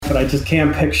but I just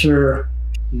can't picture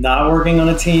not working on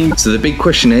a team. So the big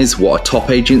question is, what are top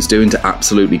agents doing to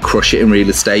absolutely crush it in real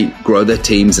estate, grow their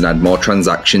teams and add more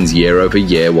transactions year over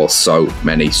year while so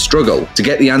many struggle? To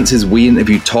get the answers, we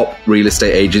interview top real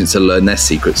estate agents to learn their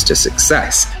secrets to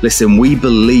success. Listen, we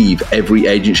believe every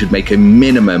agent should make a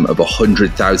minimum of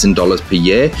 $100,000 per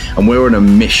year, and we're on a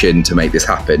mission to make this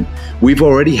happen. We've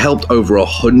already helped over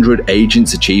 100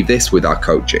 agents achieve this with our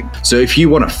coaching. So if you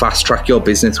want to fast track your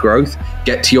business growth,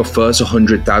 get to your first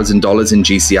 $100,000 in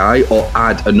GCI or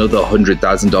add another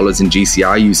 $100,000 in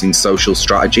GCI using social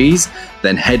strategies,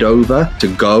 then head over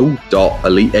to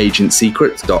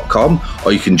go.eliteagentsecrets.com,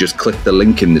 or you can just click the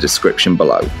link in the description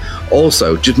below.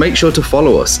 Also, just make sure to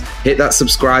follow us, hit that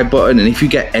subscribe button, and if you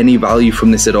get any value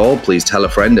from this at all, please tell a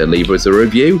friend and leave us a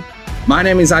review. My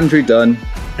name is Andrew Dunn.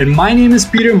 And my name is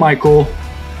Peter Michael.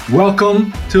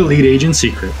 Welcome to Elite Agent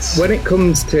Secrets. When it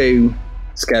comes to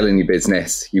scaling your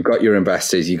business, you've got your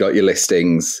investors, you've got your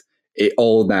listings, it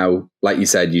all now, like you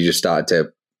said, you just started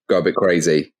to go a bit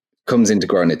crazy, comes into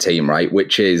growing a team, right?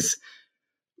 Which is,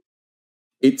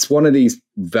 it's one of these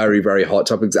very, very hot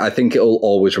topics. I think it'll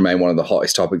always remain one of the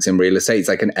hottest topics in real estate. It's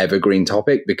like an evergreen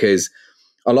topic because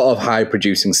a lot of high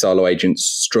producing solo agents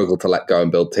struggle to let go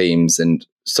and build teams. And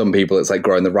some people, it's like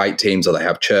growing the right teams or they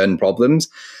have churn problems.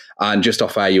 And just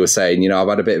off air, you were saying, I've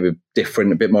had a bit of a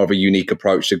different, a bit more of a unique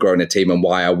approach to growing a team and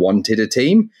why I wanted a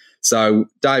team. So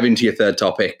dive into your third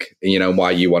topic, why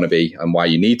you want to be and why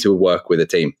you need to work with a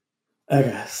team.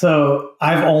 Okay, so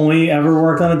I've only ever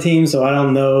worked on a team, so I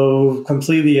don't know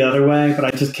completely the other way, but I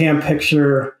just can't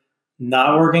picture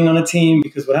not working on a team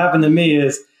because what happened to me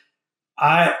is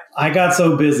I got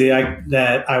so busy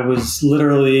that I was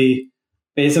literally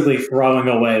basically throwing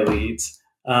away leads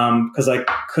because I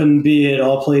couldn't be at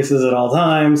all places at all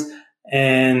times.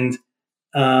 And,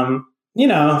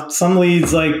 some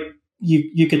leads like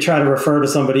you could try to refer to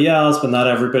somebody else, but not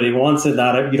everybody wants it.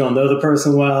 You don't know the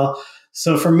person well.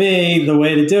 So for me, the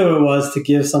way to do it was to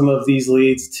give some of these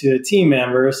leads to team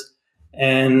members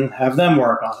and have them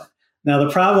work on it. Now,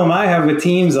 the problem I have with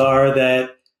teams are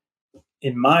that,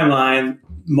 in my mind,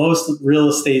 most real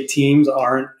estate teams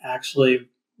aren't actually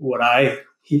what I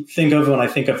think of when I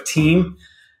think of team.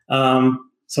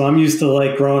 So I'm used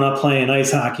to growing up playing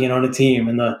ice hockey and on a team.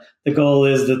 And the goal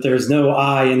is that there's no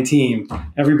I in team.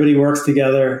 Everybody works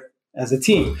together as a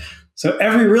team. So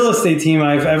every real estate team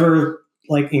I've ever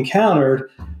encountered,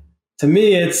 to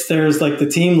me, there's the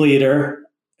team leader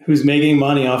who's making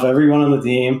money off everyone on the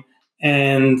team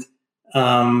and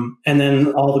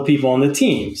then all the people on the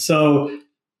team. So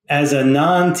as a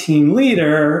non-team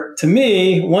leader, to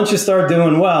me, once you start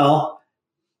doing well,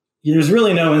 there's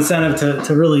really no incentive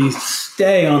to really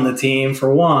stay on the team,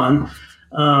 for one.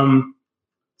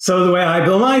 So the way I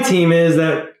build my team is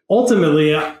that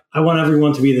ultimately I want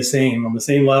everyone to be the same, on the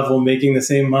same level, making the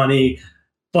same money,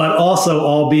 but also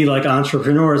all be like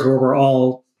entrepreneurs where we're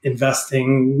all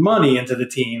investing money into the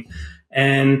team.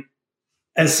 And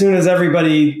as soon as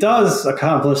everybody does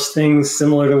accomplish things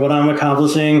similar to what I'm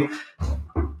accomplishing,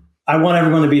 I want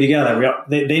everyone to be together.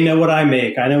 They know what I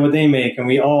make, I know what they make, and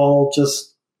we all just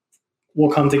will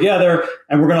come together,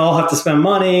 and we're going to all have to spend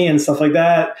money and stuff like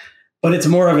that. But it's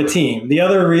more of a team. The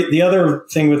other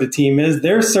thing with the team is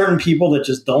there's certain people that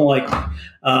just don't like me.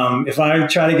 If I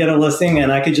try to get a listing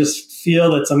and I could just feel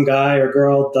that some guy or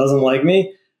girl doesn't like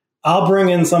me, I'll bring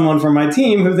in someone from my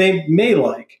team who they may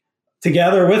like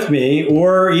together with me.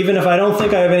 Or even if I don't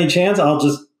think I have any chance, I'll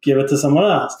just give it to someone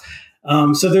else.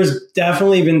 So there's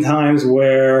definitely been times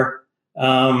where,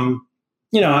 I've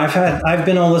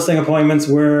been on listing appointments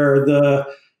where the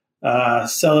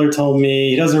seller told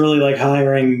me he doesn't really like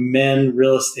hiring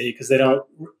real estate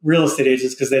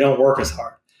agents because they don't work as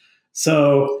hard.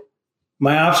 So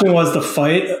my option was to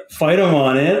fight them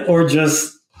on it, or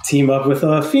just team up with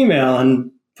a female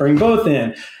and bring both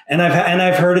in. And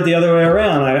I've heard it the other way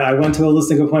around. I went to a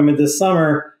listing appointment this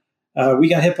summer. We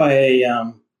got hit by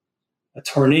a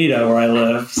tornado where I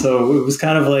live, so it was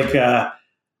kind of like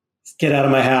get out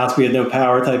of my house. We had no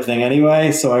power type thing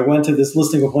anyway. So I went to this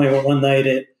listing appointment one night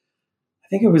at, I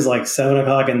think it was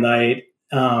 7:00 at night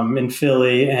in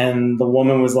Philly. And the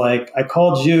woman was like, I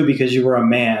called you because you were a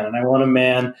man and I want a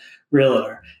man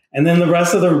realtor. And then the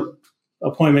rest of the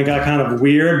appointment got kind of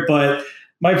weird. But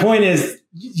my point is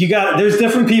there's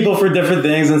different people for different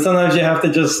things. And sometimes you have to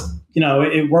just,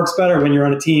 it works better when you're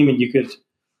on a team and you could,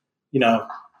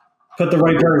 put the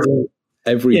right person.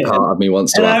 Every part of me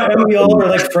wants to. And we all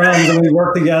are friends and we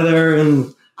work together.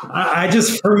 And I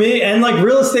just, for me, and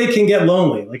real estate can get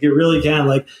lonely. It really can.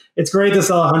 It's great to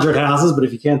sell 100 houses, but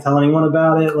if you can't tell anyone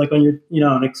about it, when you're,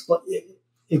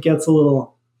 it gets a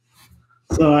little.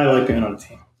 So I like being on a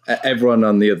team. everyone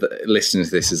on the other listening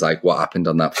to this is like, what happened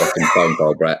on that fucking phone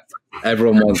call, Brett?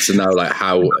 Everyone wants to know like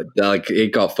how like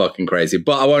it got fucking crazy.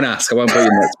 But I won't ask. I won't put you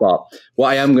in that spot. What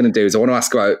I am going to do is I want to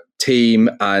ask about team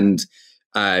and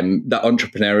that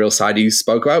entrepreneurial side you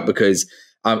spoke about, because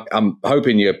I'm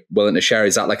hoping you're willing to share.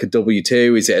 Is that like a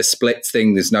W-2? Is it a split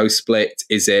thing? There's no split.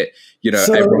 Is it,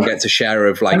 everyone gets a share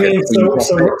of like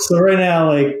so right now,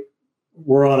 like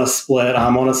we're on a split.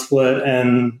 I'm on a split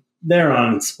and they're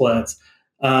on splits.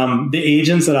 The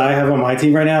agents that I have on my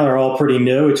team right now are all pretty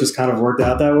new. It just kind of worked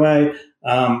out that way.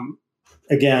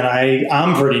 Again,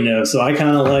 I'm pretty new, so I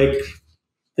kind of like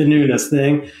the newness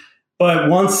thing. But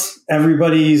once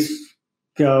everybody's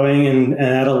going and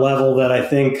at a level that I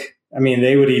think,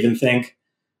 they would even think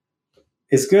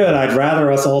is good, I'd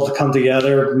rather us all to come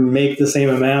together, make the same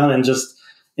amount, and just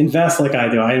invest like I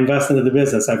do. I invest into the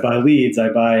business. I buy leads. I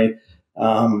buy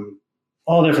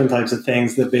all different types of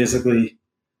things that basically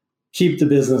keep the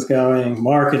business going.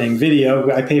 Marketing,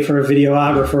 video. I pay for a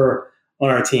videographer on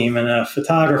our team and a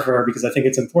photographer because I think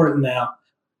it's important now.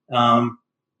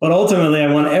 But ultimately,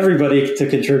 I want everybody to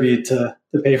contribute to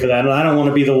pay for that. And I don't want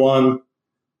to be the one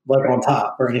like on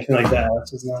top or anything like that.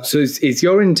 That's just not. So is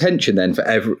your intention then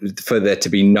for there to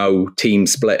be no team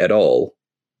split at all?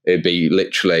 It'd be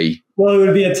literally. Well, it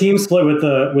would be a team split with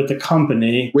the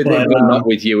company, but not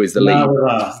with you as the lead. Not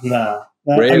with us, no.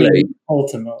 Really?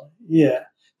 Ultimately, yeah.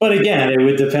 But again, it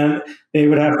would depend. They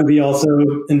would have to be also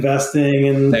investing,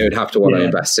 and they would have to want to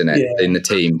invest in it in the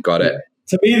team. Got it.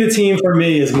 To me, the team for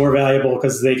me is more valuable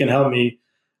because they can help me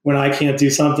when I can't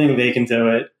do something. They can do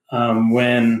it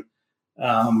when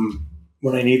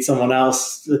I need someone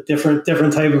else, a different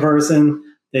type of person.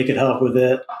 They could help with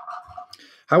it.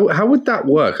 How would that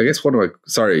work? I guess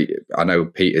sorry, I know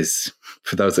Pete is,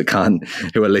 for those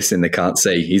who are listening, they can't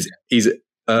see. He's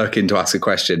irking to ask a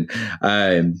question.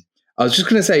 I was just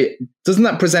going to say, doesn't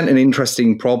that present an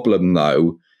interesting problem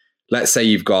though? Let's say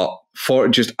you've got, for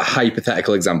just a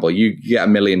hypothetical example, you get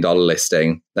 $1 million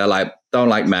listing. They're like, don't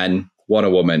like men, want a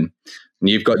woman. And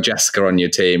you've got Jessica on your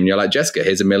team and you're like, Jessica,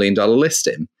 here's $1 million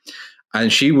listing.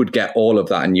 And she would get all of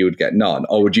that and you would get none.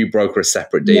 Or would you broker a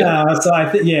separate deal? Yeah, so I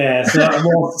think,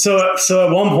 So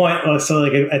at one point,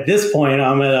 at this point,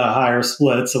 I'm at a higher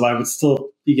split, so I would still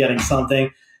be getting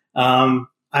something.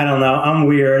 I don't know. I'm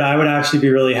weird. I would actually be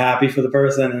really happy for the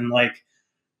person and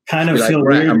kind of feel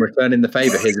weird. I'm returning the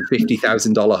favor. Here's a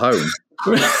 $50,000 home.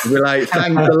 We're like,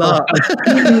 thanks a lot.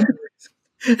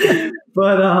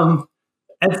 But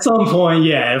at some point,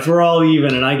 if we're all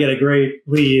even and I get a great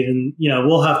lead, and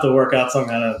we'll have to work out some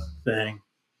kind of thing.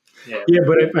 Yeah,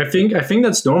 but I think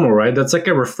that's normal, right? That's like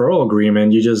a referral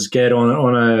agreement. You just get on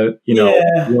a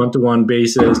one-to-one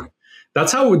basis.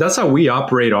 That's how we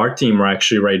operate our team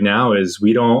actually right now. Is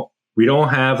we don't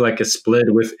have like a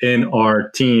split within our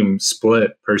team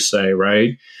split per se,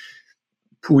 right?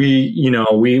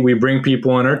 We bring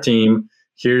people on our team.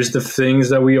 Here's the things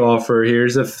that we offer.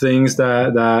 Here's the things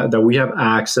that we have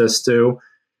access to.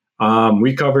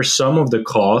 We cover some of the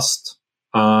cost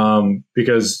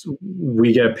because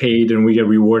we get paid and we get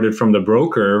rewarded from the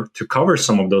broker to cover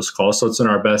some of those costs. So it's in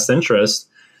our best interest.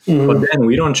 Mm-hmm. But then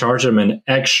we don't charge them an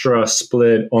extra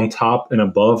split on top and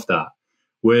above that,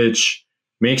 which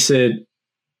makes it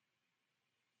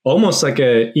almost like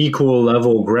a equal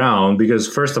level ground because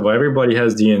first of all, everybody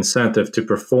has the incentive to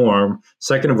perform.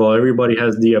 Second of all, everybody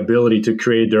has the ability to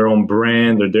create their own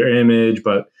brand or their image.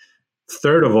 But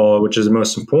third of all, which is the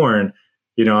most important,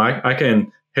 I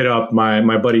can hit up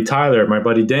my buddy Tyler, my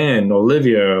buddy Dan,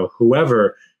 Olivia,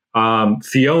 whoever,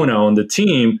 Fiona on the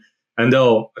team, and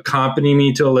they'll accompany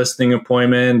me to a listing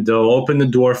appointment. They'll open the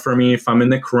door for me if I'm in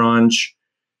the crunch,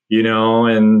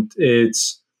 and it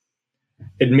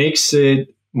makes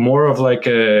it more of like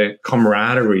a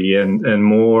camaraderie and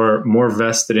more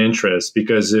vested interest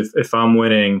because if I'm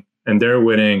winning and they're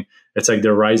winning, it's like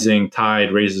the rising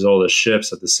tide raises all the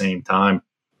ships at the same time.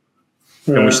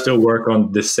 Yeah. And we still work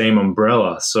on the same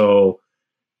umbrella. So,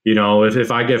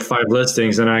 if I get 5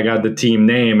 listings and I got the team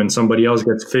name and somebody else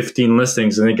gets 15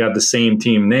 listings and they got the same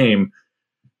team name,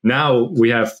 now we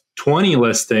have 20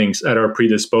 listings at our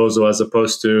predisposal as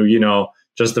opposed to,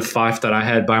 just the 5 that I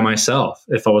had by myself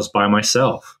if I was by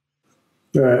myself.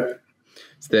 Right.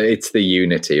 It's the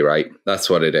unity, right? That's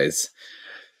what it is.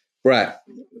 Brett,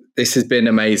 this has been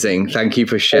amazing. Thank you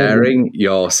for sharing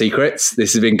your secrets.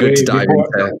 This has been good to dive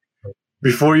into.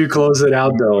 Before you close it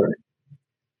out, though,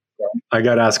 I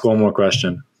got to ask one more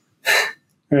question.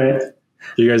 All right.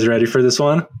 You guys ready for this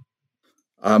one?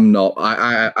 I'm not.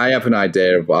 I have an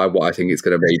idea of what I think it's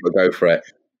going to be, but go for it.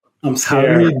 I'm scared.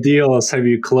 How many deals have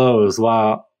you closed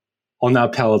while on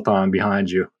that Peloton behind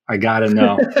you? I got to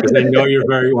know because I know you're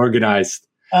very organized.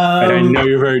 And I know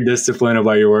you're very disciplined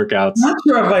about your workouts. I'm not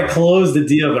sure if I closed the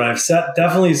deal, but I've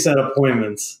definitely set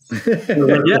appointments.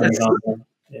 Yes.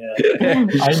 Yeah.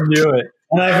 I knew it.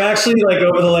 And I've actually, like,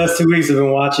 over the last 2 weeks, I've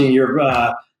been watching your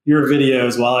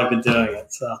videos while I've been doing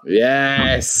it. So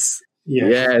Yes. yeah.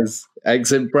 Yes.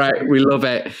 Excellent, Brett. We love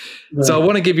it. So I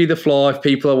want to give you the floor if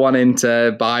people are wanting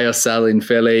to buy or sell in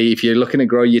Philly, if you're looking to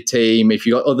grow your team, if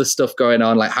you've got other stuff going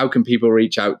on, like how can people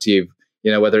reach out to you?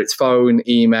 You know, whether it's phone,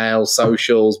 email,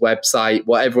 socials, website,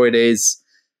 whatever it is,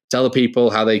 tell the people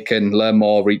how they can learn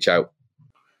more, reach out.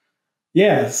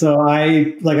 Yeah. So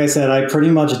like I said, I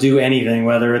pretty much do anything,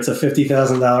 whether it's a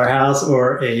 $50,000 house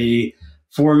or a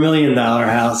 $4 million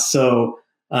house. So,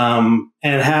 and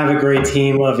have a great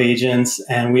team of agents,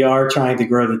 and we are trying to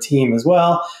grow the team as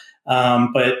well.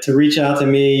 But to reach out to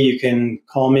me, you can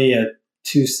call me at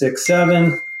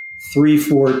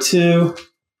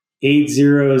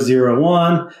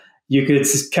 267-342-8001. You could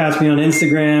catch me on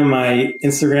Instagram. My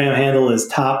Instagram handle is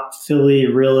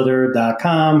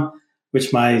topphillyrealtor.com,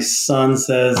 which my son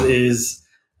says is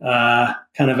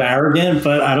kind of arrogant,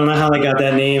 but I don't know how I got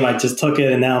that name. I just took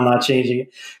it and now I'm not changing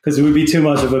it because it would be too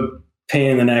much of a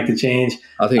pain in the neck to change.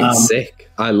 I think it's sick.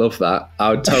 I love that. I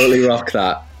would totally rock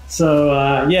that. So,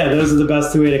 yeah, those are the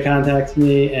best two ways to contact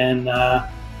me and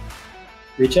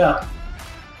reach out.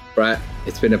 Brett,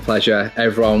 it's been a pleasure.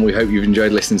 Everyone, we hope you've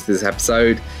enjoyed listening to this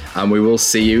episode, and we will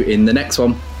see you in the next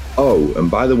one. Oh,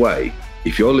 and by the way,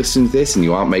 if you're listening to this and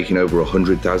you aren't making over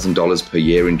 $100,000 per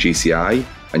year in GCI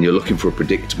and you're looking for a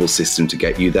predictable system to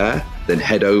get you there, then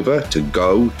head over to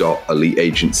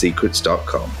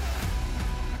go.eliteagentsecrets.com.